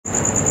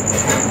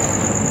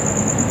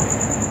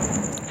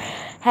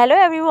Hello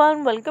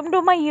everyone, welcome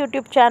to my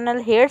YouTube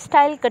channel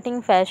Hairstyle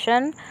Cutting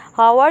Fashion.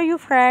 How are you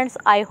friends?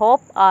 I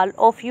hope all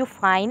of you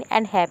fine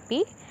and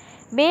happy.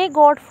 May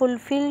God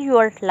fulfill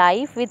your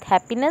life with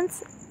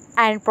happiness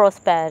and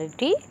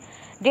prosperity.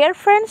 Dear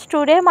friends,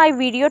 today my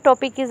video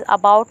topic is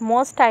about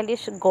most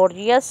stylish,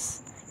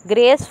 gorgeous,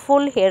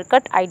 graceful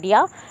haircut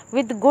idea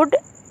with good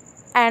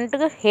and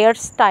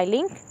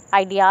hairstyling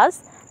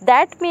ideas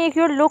that make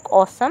you look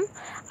awesome.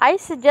 I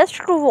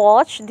suggest to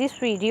watch this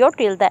video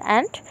till the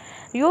end.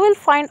 You will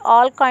find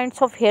all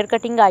kinds of hair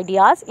cutting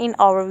ideas in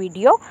our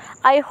video.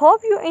 I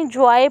hope you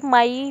enjoy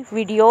my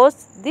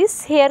videos.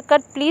 This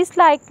haircut, please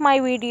like my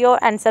video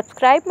and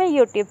subscribe my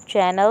YouTube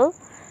channel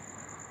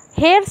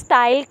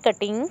Hairstyle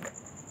Cutting.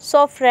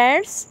 So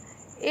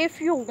friends, if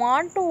you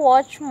want to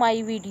watch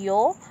my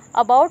video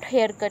about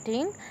hair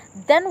cutting,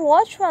 then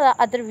watch my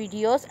other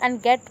videos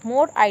and get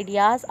more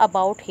ideas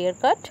about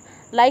haircut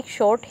like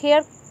short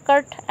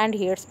haircut and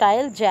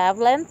hairstyle, jab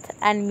length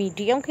and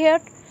medium hair.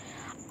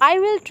 I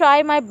will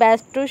try my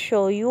best to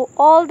show you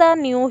all the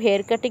new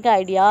hair cutting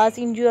ideas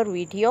in your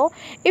video.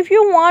 If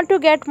you want to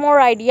get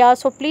more ideas,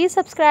 so please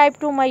subscribe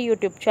to my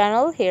YouTube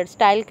channel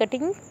Hairstyle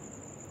Cutting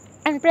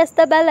and press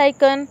the bell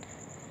icon.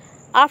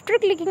 After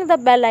clicking the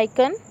bell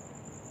icon,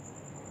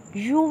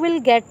 you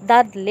will get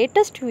the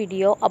latest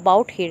video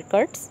about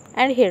haircuts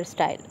and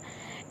hairstyle.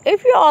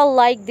 If you all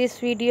like this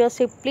video,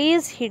 so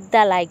please hit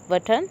the like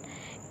button.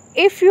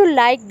 If you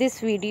like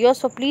this video,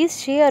 so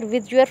please share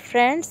with your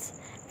friends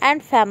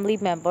and family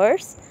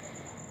members.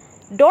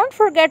 Don't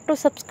forget to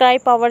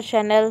subscribe our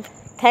channel.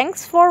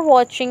 Thanks for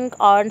watching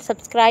and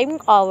subscribing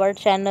our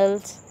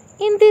channels.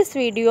 In this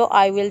video,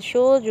 I will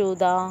show you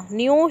the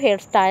new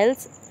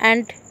hairstyles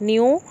and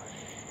new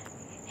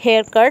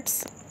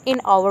haircuts in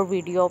our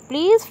video.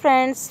 Please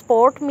friends,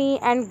 support me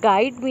and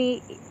guide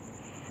me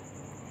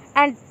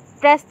and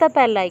press the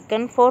bell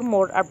icon for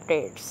more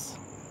updates.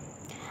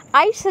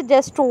 I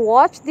suggest to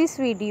watch this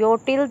video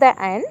till the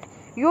end.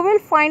 You will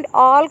find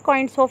all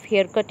kinds of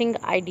hair cutting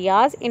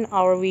ideas in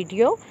our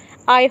video.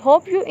 I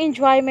hope you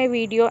enjoy my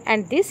video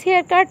and this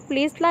haircut.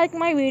 Please like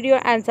my video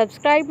and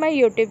subscribe my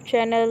YouTube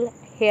channel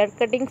Hair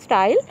Cutting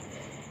Style.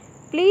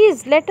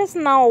 Please let us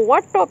know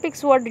what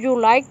topics would you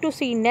like to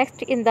see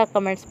next in the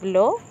comments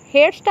below.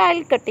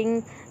 Hairstyle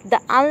Cutting, the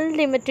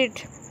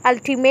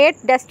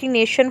ultimate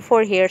destination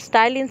for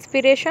hairstyle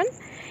inspiration,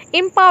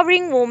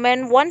 empowering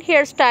women one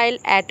hairstyle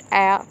at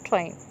a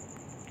time.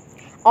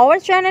 Our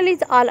channel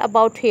is all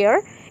about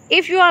hair.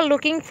 If you are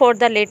looking for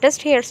the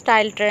latest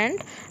hairstyle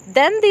trend,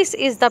 then this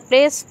is the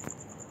place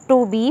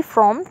to be.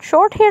 From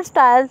short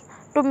hairstyles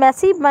to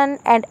messy bun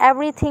and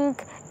everything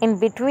in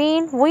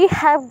between, we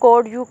have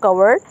got you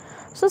covered.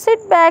 So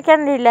sit back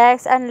and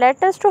relax and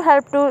let us to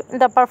help to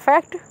the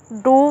perfect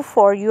do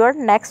for your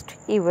next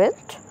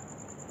event.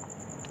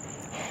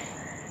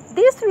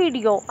 This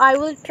video, I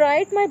will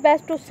try my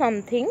best to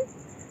something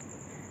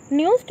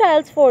new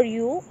styles for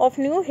you of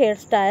new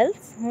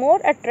hairstyles,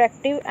 more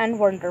attractive and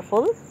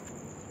wonderful.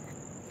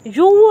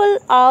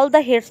 All the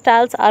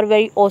hairstyles are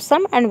very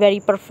awesome and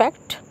very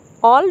perfect.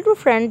 All you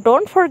friends,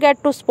 don't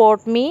forget to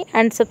support me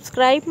and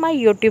subscribe my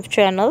YouTube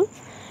channel.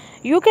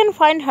 You can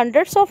find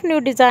hundreds of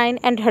new design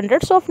and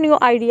hundreds of new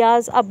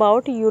ideas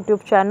about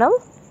YouTube channel.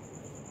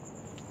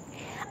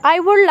 I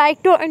would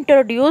like to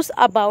introduce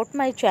about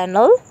my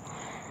channel.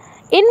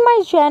 In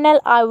my channel,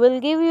 I will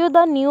give you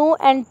the new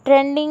and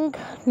trending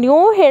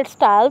new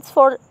hairstyles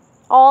for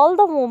all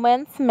the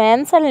women,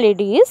 men and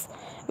ladies,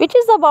 which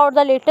is about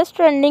the latest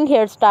trending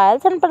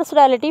hairstyles and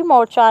personality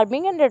more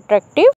charming and attractive.